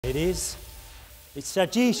It is. It's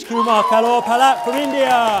Sajeesh Kumar Palat from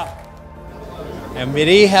India. I'm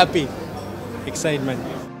very happy. Excitement.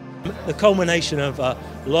 The culmination of a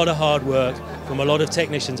lot of hard work from a lot of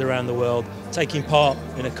technicians around the world taking part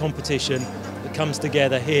in a competition that comes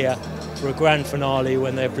together here for a grand finale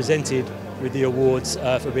when they're presented with the awards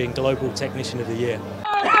for being Global Technician of the Year.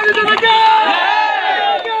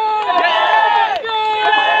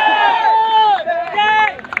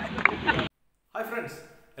 Hi friends,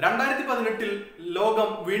 2018 ലോകം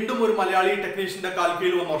വീണ്ടും ഒരു മലയാളി ടെക്നീഷ്യന്റെ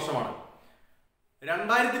കാൽക്കീഴിൽ വന്ന വർഷമാണ്.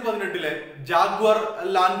 2018 Jaguar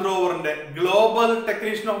land റോവറിന്റെ global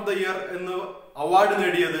technician of the year എന്ന് award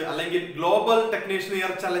നേടിയത് അല്ലെങ്കിൽ global technician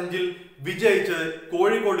year ചലഞ്ചിൽ വിജയിച്ചത്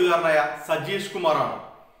കോഴിക്കോടുകാരനായ സജീഷ് കുമാറാണ്.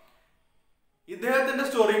 ഇദ്ദേഹത്തിന്റെ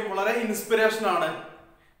സ്റ്റോറിയും വളരെ ഇൻസ്പിറേഷൻ ആണ്.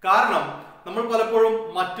 കാരണം നമ്മൾ പലപ്പോഴും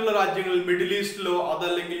മറ്റുള്ള രാജ്യങ്ങളിൽ മിഡിൽ ഈസ്റ്റിലോ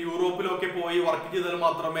അതല്ലെങ്കിൽ യൂറോപ്പിലോ ഒക്കെ പോയി വർക്ക് ചെയ്താൽ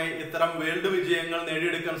മാത്രമേ ഇത്തരം വേൾഡ് വിജയങ്ങൾ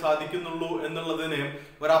നേടിയെടുക്കാൻ സാധിക്കുന്നുള്ളൂ എന്നുള്ളതിന്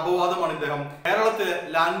ഒരു അപവാദമാണ് ഇദ്ദേഹം. കേരളത്തിലെ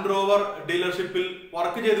ലാൻഡ് റോവർ ഡീലർഷിപ്പിൽ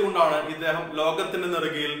വർക്ക് ചെയ്തുകൊണ്ടാണ് ഇദ്ദേഹം ലോകത്തിന്റെ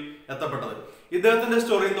നെറുകയിൽ എത്തപ്പെട്ടത്. ഇദ്ദേഹത്തിന്റെ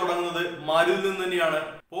സ്റ്റോറി തുടങ്ങുന്നത് മാരുതിയിൽ നിന്ന് തന്നെയാണ്.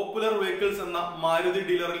 പോപ്പുലർ വെഹിക്കിൾസ് എന്ന മാരുതി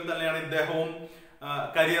ഡീലറിൽ തന്നെയാണ് ഇദ്ദേഹവും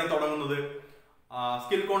കരിയർ തുടങ്ങുന്നത്.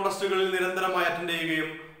 സ്കിൽ കോൺടെസ്റ്റുകളിൽ നിരന്തരമായി അറ്റൻഡ്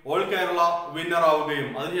ചെയ്യുകയും ഓൾ കേരള വിന്നർ ആവുകയും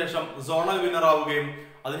അതിനുശേഷം സോണൽ വിന്നർ ആവുകയും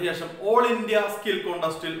അതിനുശേഷം all India skill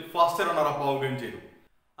കോൺടെസ്റ്റിൽ fast runner up ആവുകയും ചെയ്തു.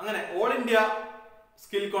 അങ്ങനെ all India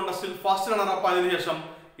skill കോൺടെസ്റ്റിൽ fast runner up ആയതിനു ശേഷം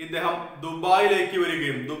ഇദ്ദേഹം ദുബായിലേക്ക്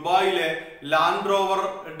വരികയും ദുബായിലെ ലാൻഡ് റോവർ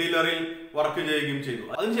ഡീലറിൽ വർക്ക് ചെയ്യുകയും ചെയ്തു.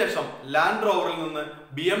 അതിനുശേഷം ലാൻഡ് റോവറിൽ നിന്ന്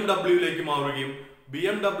BMW മാറുകയും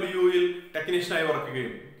BMW ടെക്നീഷ്യനായി വർക്ക്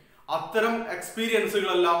ചെയ്യും. അത്തരം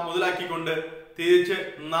എക്സ്പീരിയൻസുകളെല്ലാം മുതലാക്കിക്കൊണ്ട് തിരിച്ച്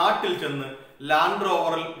നാട്ടിൽ ചെന്ന് ലാൻഡ്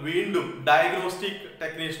റോവറിൽ വീണ്ടും ഡയഗ്നോസ്റ്റിക്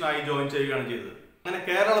ടെക്നീഷ്യനായി ജോയിൻ ചെയ്യുകയാണ് ചെയ്തത്. അങ്ങനെ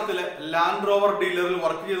കേരളത്തിലെ ലാൻഡ് റോവർ ഡീലറിൽ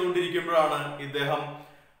വർക്ക് ചെയ്തുകൊണ്ടിരിക്കുമ്പോഴാണ് ഇദ്ദേഹം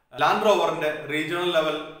land റോവറിന്റെ regional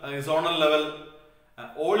level, zonal level,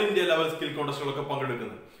 all India level skill കോൺടെസ്റ്റുകളൊക്കെ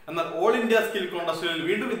പങ്കെടുക്കുന്നത്. എന്നാൽ ഓൾ ഇന്ത്യ സ്കിൽ കോൺടെസ്റ്റുകളിൽ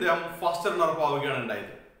വീണ്ടും ഇദ്ദേഹം ഫസ്റ്റ് റണ്ണർ അപ്പ് ആവുകയാണ്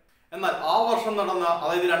ഉണ്ടായത്. എന്നാൽ ആ വർഷം നടന്ന,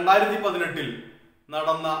 അതായത് 2018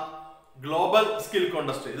 നടന്ന ഗ്ലോബൽ സ്കിൽ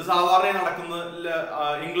കോൺടെസ്റ്റ്, ഇത് സാധാരണ നടക്കുന്നത്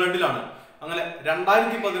ഇംഗ്ലണ്ടിലാണ്. അങ്ങനെ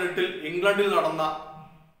 2018 ഇംഗ്ലണ്ടിൽ നടന്ന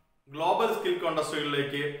ഗ്ലോബൽ സ്കിൽ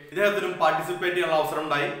കോൺടെസ്റ്റുകളിലേക്ക് ഇദ്ദേഹത്തിനും പാർട്ടിസിപ്പേറ്റ് ചെയ്യാനുള്ള അവസരം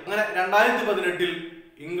ഉണ്ടായി. അങ്ങനെ 2018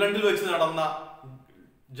 ഇംഗ്ലണ്ടിൽ വെച്ച് നടന്ന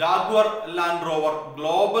Jaguar land rover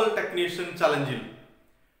global technician ചലഞ്ചിൽ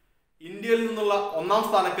ഇന്ത്യയിൽ നിന്നുള്ള 1ാം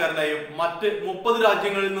സ്ഥാനക്കാരനായും മറ്റ് 30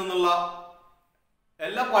 രാജ്യങ്ങളിൽ നിന്നുള്ള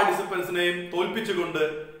എല്ലാ പാർട്ടിസിപ്പൻസിനെയും തോൽപ്പിച്ചുകൊണ്ട്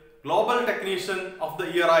global technician of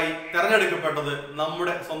the year ആയി തെരഞ്ഞെടുക്കപ്പെട്ടത്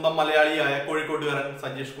നമ്മുടെ സ്വന്തം മലയാളിയായ കോഴിക്കോട്ടുകാരൻ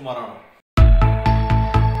സജീഷ് കുമാറാണ്.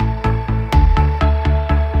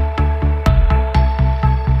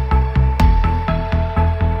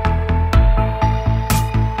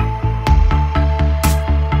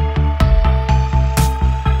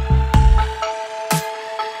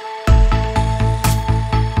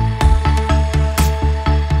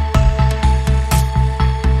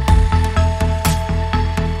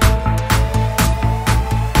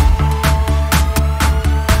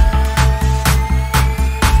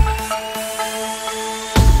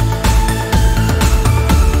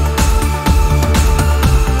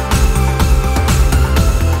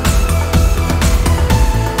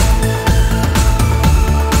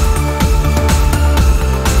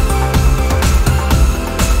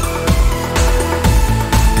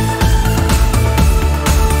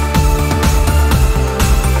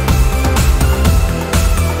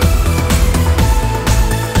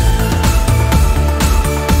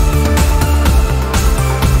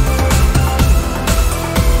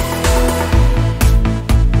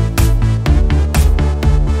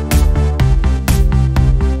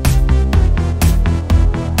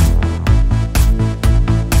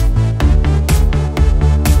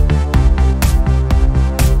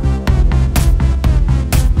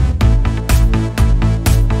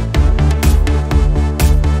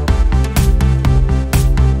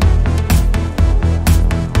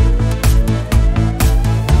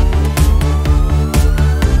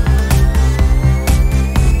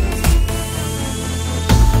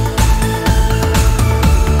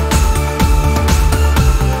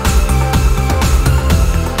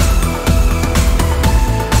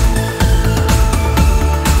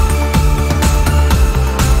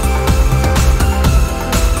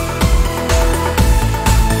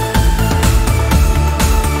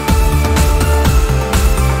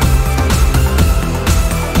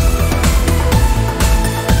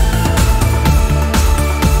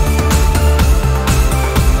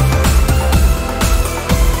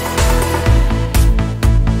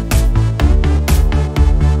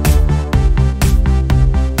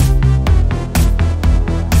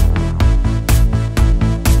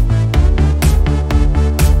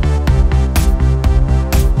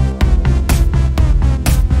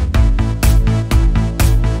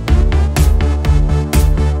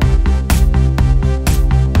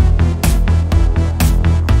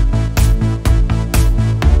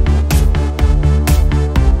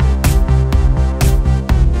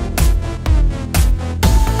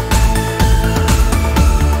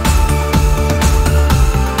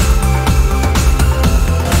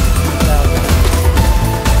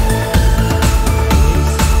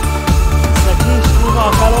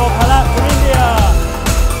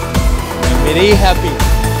 very happy.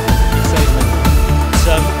 Excitement. It's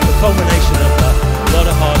the culmination of a lot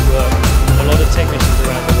of hard work from a lot of technicians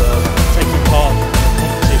around the world taking part in a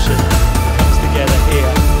competition that comes together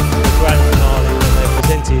here for the grand finale when they're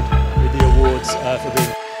presented with the awards for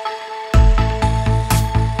being.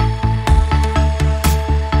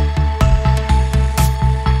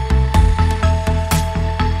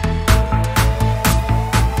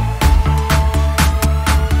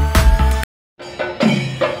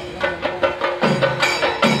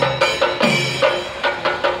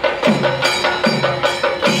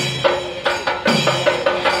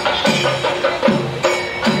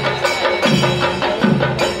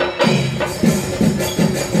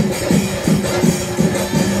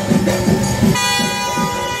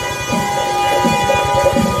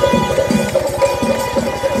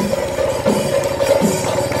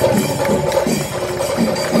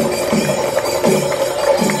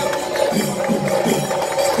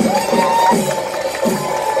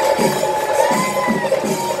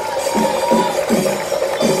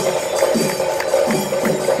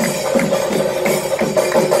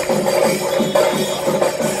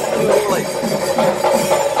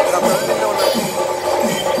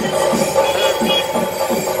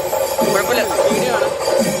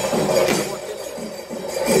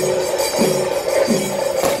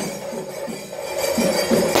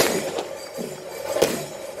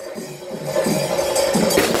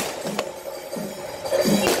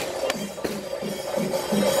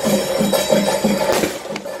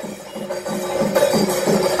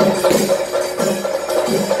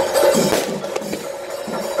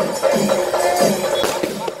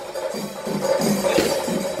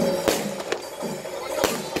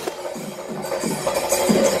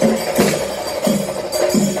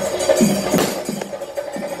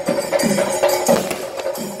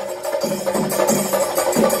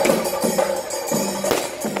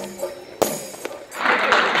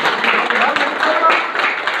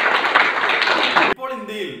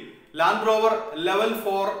 Land rover level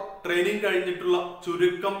 4 training കഴിഞ്ഞിട്ടുള്ള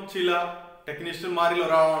ചുരുക്കം ചില ടെക്നീഷ്യന്മാരിൽ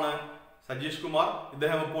ഒരാളാണ് സജീഷ് കുമാർ.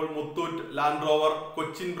 ഇദ്ദേഹം ഇപ്പോൾ Muthoot land rover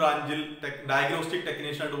Cochin ബ്രാഞ്ചിൽ diagnostic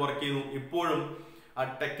ടെക്നീഷ്യനായിട്ട് work ചെയ്യുന്നു. ഇപ്പോഴും ആ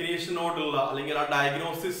ടെക്നീഷ്യനോടുള്ള അല്ലെങ്കിൽ ആ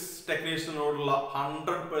ഡയഗ്നോസിസ് ടെക്നീഷ്യനോടുള്ള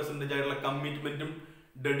 100% ആയിട്ടുള്ള കമ്മിറ്റ്മെന്റും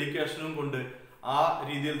ഡെഡിക്കേഷനും കൊണ്ട് ആ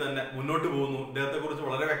രീതിയിൽ തന്നെ മുന്നോട്ട് പോകുന്നു. ഇദ്ദേഹത്തെ കുറിച്ച്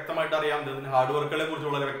വളരെ വ്യക്തമായിട്ട് അറിയാം, ഇദ്ദേഹത്തിന്റെ ഹാർഡ് വർക്കുകളെ കുറിച്ച്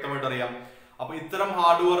വളരെ വ്യക്തമായിട്ട് അറിയാം. അപ്പൊ ഇത്തരം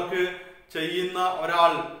ഹാർഡ് വർക്ക് ചെയ്യുന്ന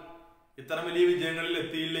ഒരാൾ ഇത്തരം വലിയ വിജയങ്ങളിൽ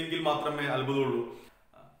എത്തിയില്ലെങ്കിൽ മാത്രമേ അത്ഭുതമുള്ളൂ.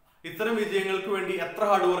 ഇത്തരം വിജയങ്ങൾക്ക് വേണ്ടി എത്ര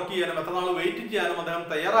ഹാർഡ് വർക്ക് ചെയ്യാനും എത്ര നാൾ വെയിറ്റ് ചെയ്യാനും അദ്ദേഹം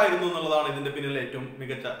തയ്യാറായിരുന്നു എന്നുള്ളതാണ് ഇതിന്റെ പിന്നിലെ ഏറ്റവും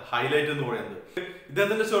മികച്ച ഹൈലൈറ്റ് എന്ന് പറയുന്നത്.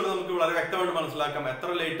 ഇദ്ദേഹത്തിന്റെ സ്റ്റോറി നമുക്ക് വളരെ വ്യക്തമായിട്ട് മനസ്സിലാക്കാം.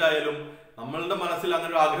 എത്ര ലേറ്റ് ആയാലും നമ്മളുടെ മനസ്സിൽ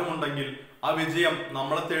അങ്ങനെ ഒരു ആഗ്രഹമുണ്ടെങ്കിൽ ആ വിജയം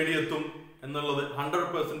നമ്മളെ തേടിയെത്തും എന്നുള്ളത്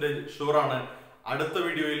 100% ഷുവറാണ്. അടുത്ത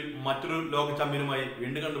വീഡിയോയിൽ മറ്റൊരു ലോക ചാമ്പ്യനുമായി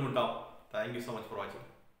വീണ്ടും കണ്ടുമുട്ടാം. Thank you so much for watching.